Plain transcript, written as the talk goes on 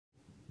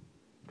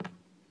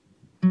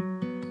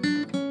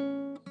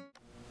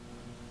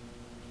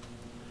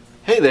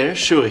there,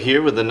 Shua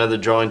here with another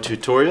drawing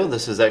tutorial.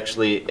 This is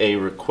actually a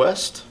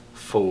request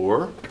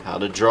for how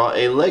to draw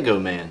a Lego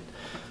man.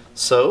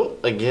 So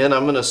again,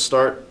 I'm going to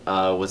start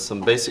with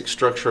some basic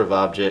structure of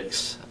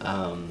objects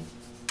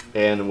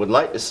and would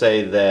like to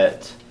say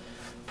that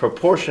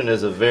proportion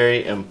is a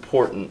very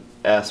important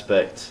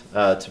aspect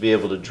to be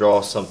able to draw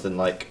something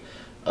like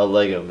a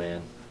Lego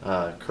man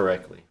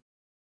correctly.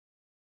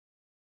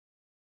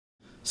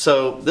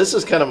 So this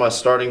is kind of my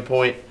starting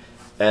point,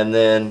 and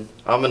then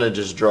I'm going to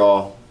just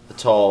draw a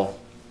tall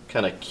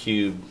kind of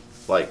cube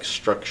like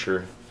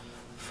structure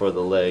for the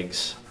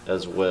legs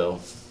as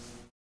well.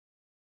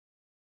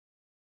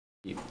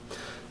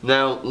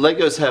 Now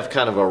Legos have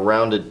kind of a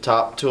rounded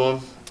top to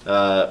them,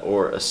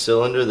 or a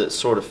cylinder that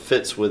sort of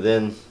fits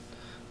within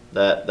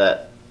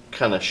that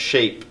kind of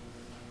shape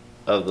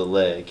of the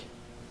leg,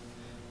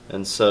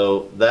 and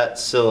so that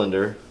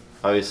cylinder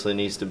obviously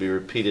needs to be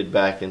repeated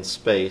back in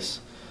space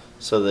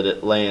so that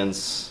it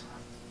lands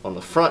on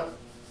the front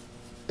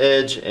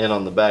edge and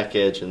on the back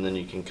edge, and then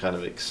you can kind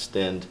of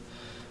extend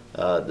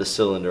the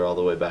cylinder all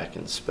the way back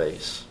in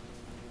space.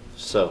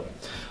 So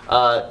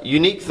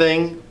unique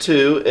thing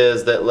too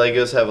is that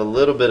Legos have a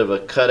little bit of a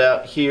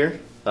cutout here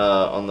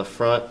on the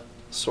front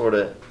sort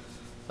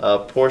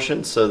of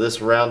portion, so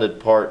this rounded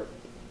part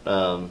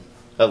of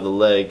the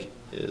leg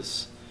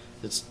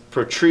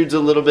protrudes a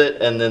little bit,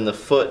 and then the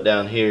foot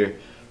down here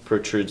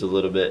protrudes a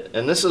little bit,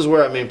 and this is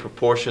where I mean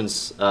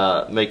proportions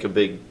make a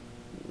big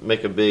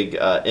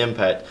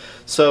impact.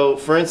 So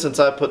for instance,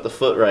 I put the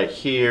foot right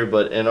here,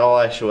 but in all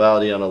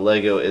actuality on a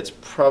Lego it's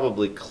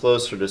probably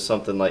closer to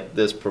something like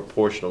this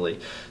proportionally.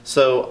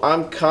 So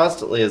I'm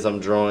constantly, as I'm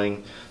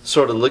drawing,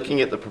 sort of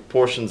looking at the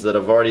proportions that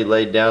I've already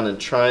laid down and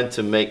trying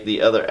to make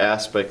the other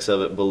aspects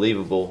of it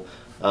believable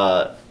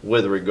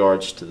with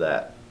regards to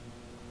that.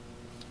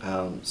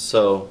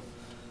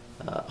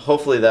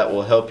 Hopefully that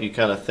will help you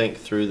kind of think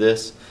through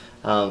this.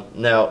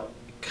 Now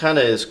kind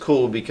of is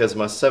cool because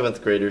my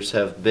 7th graders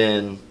have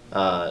been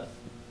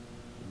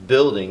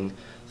building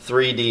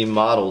 3D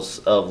models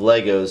of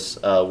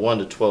Legos 1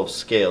 to 12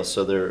 scale,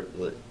 so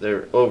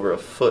they're over a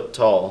foot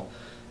tall,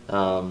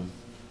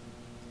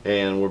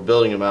 and we're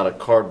building them out of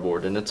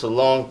cardboard, and it's a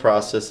long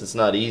process. It's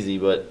not easy,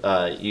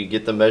 but you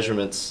get the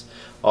measurements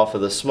off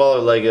of the smaller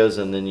Legos,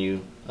 and then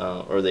you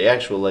or the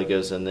actual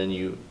Legos, and then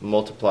you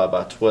multiply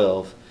by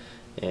 12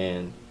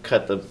 and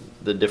cut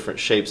the different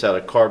shapes out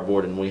of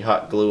cardboard, and we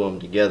hot glue them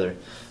together,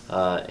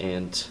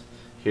 and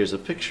here's a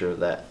picture of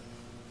that.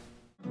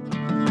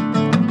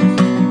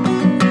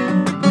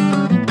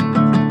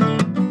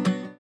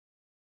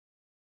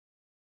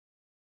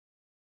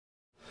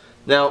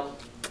 Now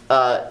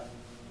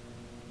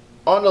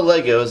on the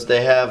Legos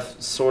they have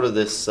sort of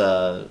this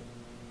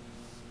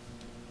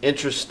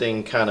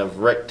interesting kind of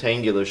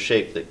rectangular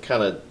shape that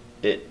kind of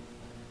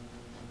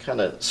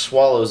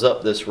swallows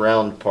up this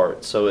round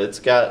part, so it's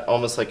got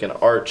almost like an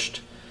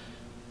arched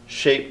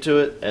shape to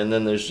it, and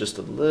then there's just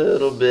a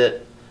little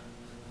bit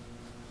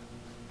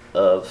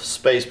of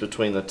space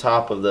between the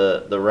top of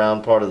the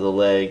round part of the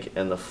leg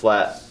and the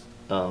flat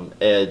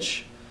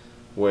edge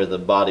where the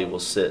body will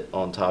sit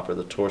on top, or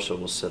the torso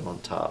will sit on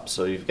top.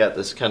 So you've got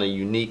this kind of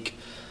unique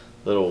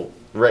little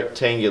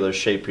rectangular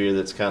shape here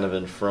that's kind of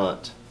in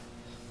front,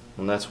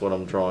 and that's what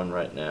I'm drawing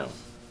right now.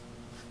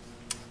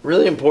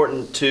 Really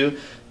important too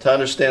to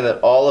understand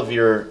that all of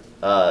your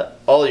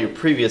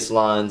previous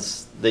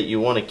lines that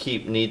you want to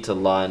keep need to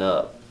line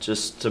up,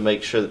 just to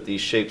make sure that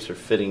these shapes are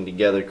fitting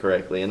together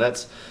correctly, and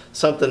that's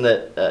something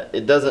that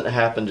it doesn't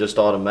happen just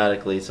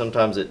automatically.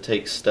 Sometimes it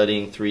takes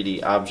studying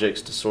 3D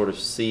objects to sort of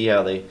see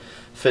how they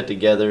fit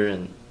together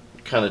and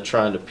kind of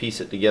trying to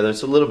piece it together.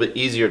 It's a little bit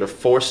easier to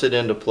force it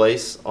into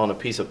place on a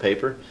piece of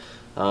paper.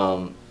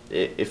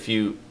 If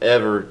you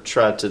ever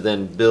try to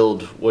then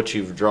build what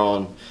you've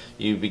drawn,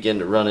 you begin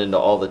to run into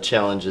all the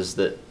challenges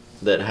that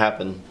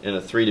happen in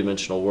a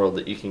three-dimensional world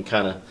that you can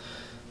kind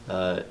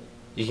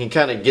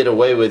of get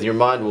away with. Your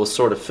mind will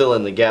sort of fill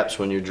in the gaps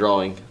when you're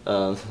drawing,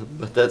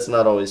 but that's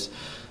not always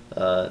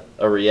a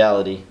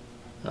reality.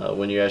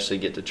 When you actually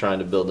get to trying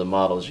to build the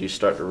models, you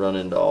start to run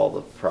into all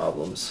the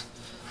problems,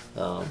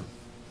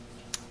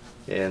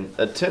 and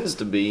it tends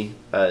to be,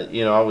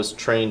 you know, I was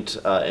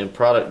trained in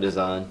product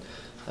design.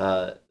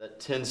 That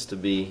tends to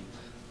be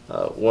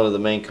one of the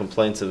main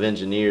complaints of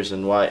engineers,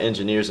 and why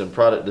engineers and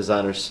product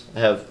designers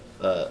have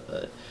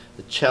a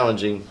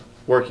challenging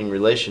working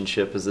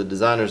relationship, is the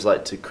designers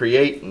like to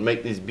create and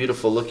make these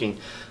beautiful looking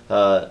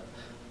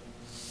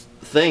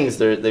things.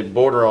 They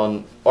border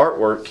on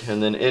artwork,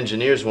 and then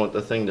engineers want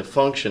the thing to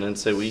function and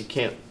say, well, you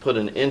can't put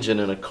an engine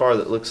in a car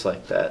that looks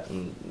like that,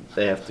 and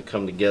they have to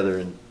come together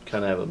and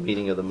kind of have a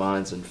meeting of the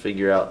minds and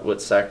figure out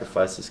what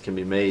sacrifices can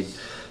be made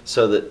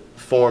so that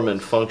form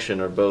and function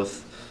are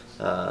both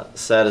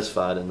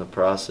satisfied in the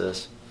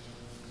process.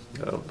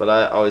 But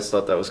I always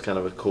thought that was kind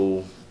of a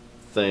cool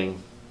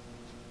thing.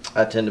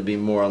 I tend to be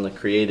more on the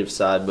creative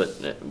side, but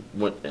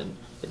in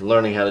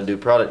learning how to do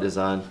product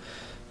design,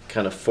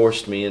 kind of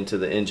forced me into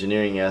the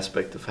engineering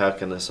aspect of how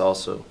can this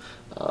also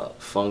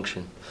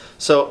function.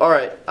 So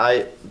alright,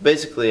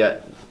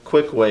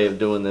 quick way of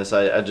doing this,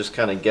 I just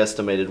kind of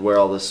guesstimated where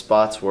all the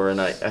spots were,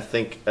 and I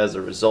think as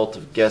a result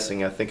of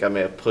guessing, I think I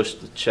may have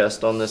pushed the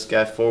chest on this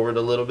guy forward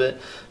a little bit,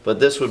 but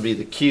this would be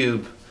the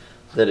cube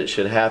that it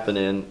should happen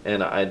in,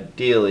 and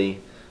ideally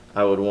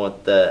I would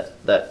want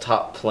that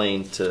top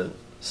plane to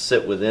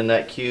sit within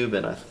that cube,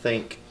 and I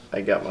think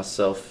I got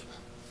myself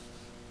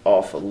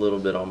off a little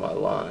bit on my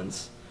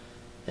lines.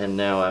 And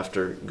now,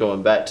 after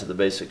going back to the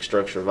basic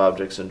structure of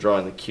objects and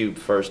drawing the cube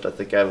first, I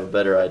think I have a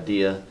better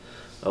idea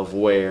of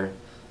where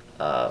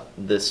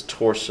this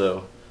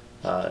torso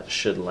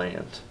should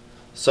land.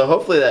 So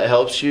hopefully that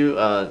helps you.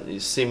 You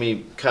see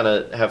me kind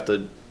of have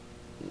to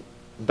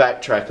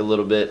backtrack a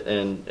little bit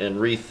and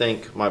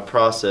rethink my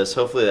process.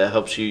 Hopefully that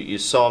helps you. You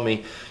saw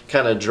me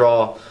kind of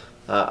draw.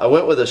 I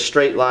went with a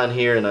straight line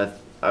here, and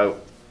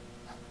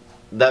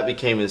that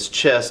became his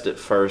chest at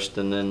first,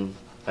 and then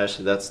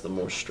actually that's the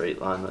more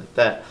straight line like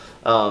that,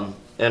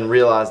 and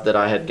realized that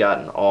I had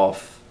gotten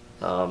off,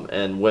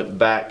 and went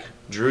back,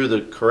 drew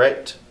the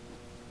correct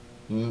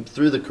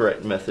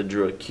method,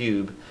 drew a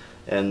cube,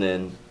 and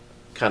then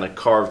kind of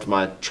carved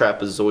my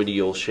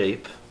trapezoidal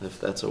shape, if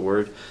that's a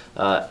word,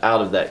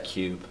 out of that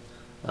cube.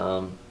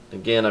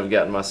 Again, I've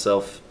gotten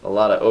myself a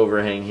lot of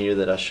overhang here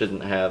that I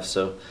shouldn't have,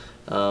 so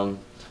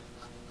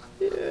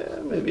yeah,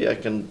 maybe I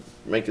can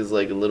make his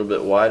leg a little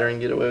bit wider and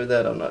get away with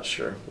that. I'm not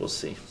sure. We'll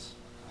see.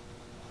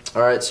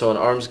 Alright, so an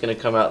arm's going to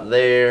come out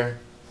there,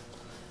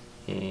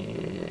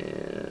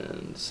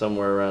 and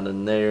somewhere around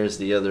in there is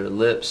the other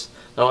ellipse.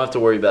 I don't have to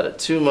worry about it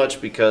too much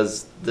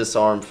because this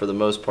arm for the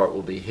most part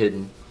will be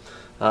hidden.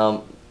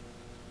 Now,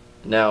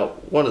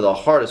 one of the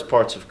hardest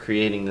parts of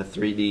creating the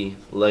 3D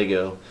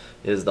Lego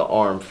is the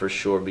arm, for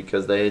sure,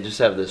 because they just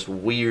have this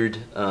weird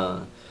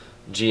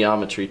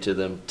geometry to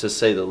them, to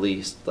say the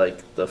least.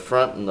 Like the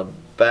front and the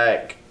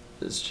back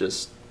is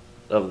just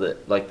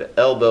like the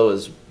elbow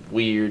is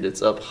weird,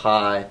 it's up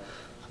high,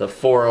 the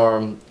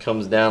forearm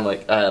comes down,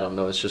 like, I don't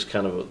know, it's just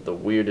kind of the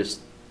weirdest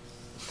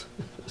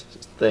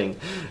thing.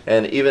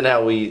 And even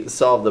how we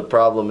solve the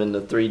problem in the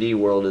 3D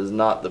world is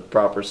not the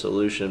proper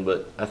solution,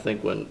 but I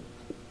think when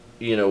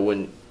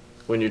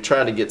you're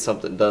trying to get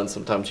something done,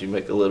 sometimes you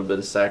make a little bit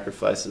of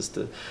sacrifices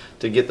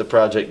to get the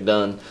project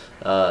done,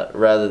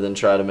 rather than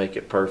try to make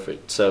it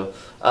perfect. So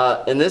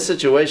in this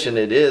situation,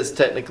 it is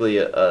technically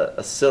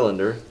a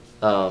cylinder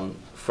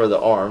for the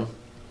arm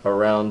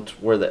around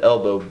where the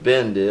elbow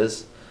bend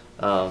is,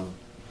 and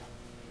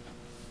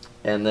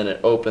then it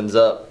opens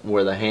up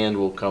where the hand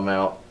will come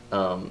out.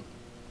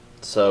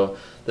 So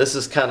this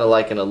is kind of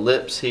like an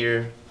ellipse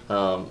here,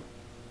 and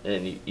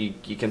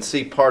you can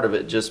see part of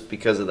it just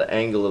because of the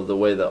angle of the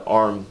way the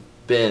arm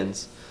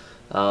bends,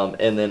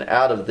 and then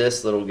out of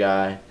this little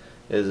guy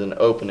is an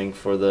opening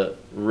for the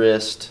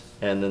wrist,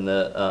 and then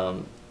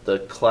the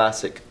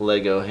classic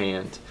Lego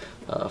hand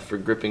for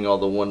gripping all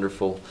the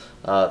wonderful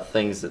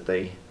things that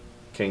they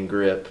can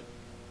grip.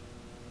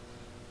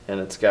 And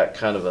it's got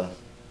kind of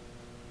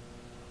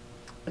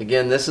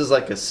again, this is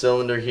like a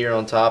cylinder here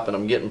on top, and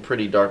I'm getting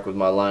pretty dark with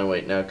my line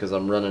weight now because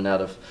I'm running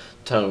out of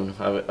tone.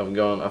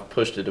 I've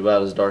pushed it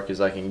about as dark as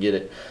I can get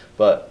it,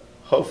 but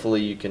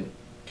hopefully you can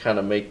kind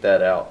of make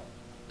that out.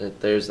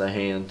 There's the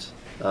hand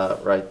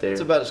right there.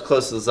 It's about as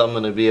close as I'm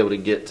going to be able to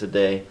get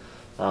today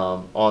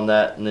on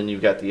that. And then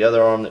you've got the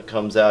other arm that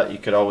comes out. You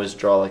could always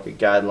draw like a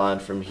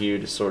guideline from here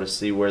to sort of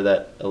see where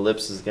that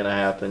ellipse is going to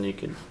happen. You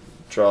can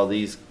draw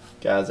these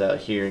guys out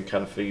here and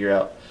kind of figure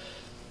out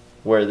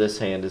where this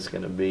hand is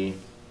going to be,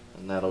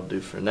 and that'll do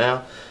for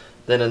now.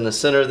 Then in the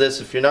center of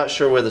this, if you're not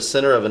sure where the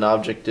center of an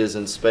object is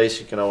in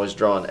space, you can always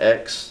draw an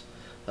X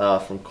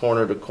from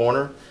corner to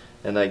corner,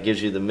 and that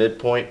gives you the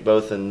midpoint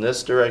both in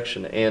this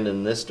direction and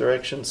in this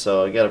direction.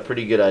 So I got a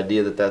pretty good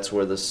idea that that's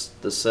where the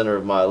center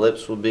of my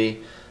ellipse will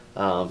be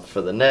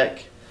for the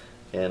neck.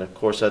 And of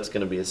course that's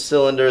going to be a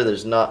cylinder.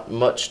 There's not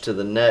much to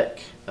the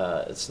neck.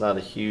 It's not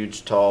a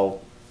huge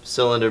tall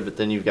cylinder, but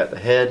then you've got the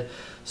head.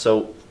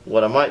 So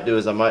what I might do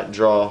is I might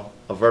draw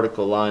a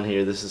vertical line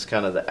here. This is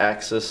kind of the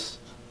axis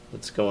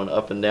that's going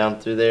up and down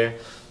through there.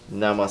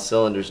 Now my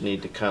cylinders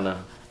need to kind of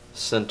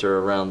center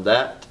around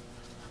that.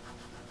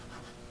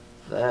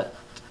 I'll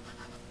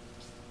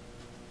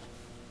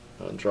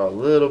draw a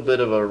little bit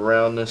of a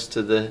roundness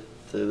to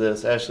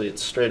this. Actually,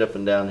 it's straight up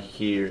and down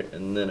here,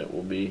 and then it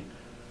will be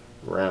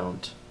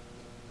round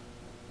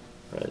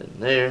right in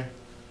there,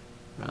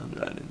 round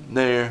right in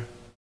there.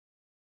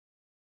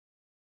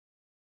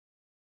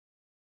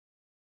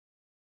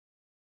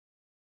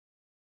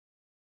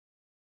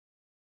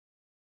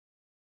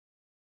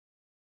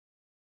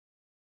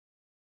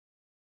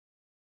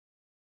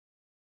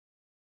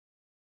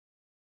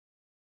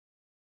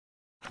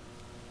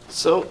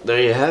 So there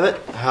you have it,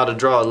 how to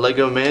draw a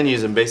Lego man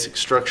using basic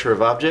structure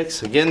of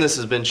objects. Again, this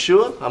has been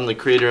Shua. I'm the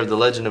creator of the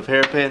Legend of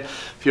Harapan.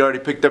 If you already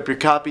picked up your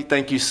copy,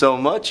 thank you so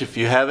much. If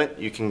you haven't,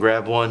 you can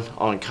grab one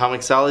on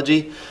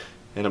Comixology.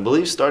 And I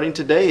believe starting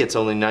today, it's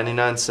only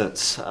 99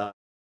 cents.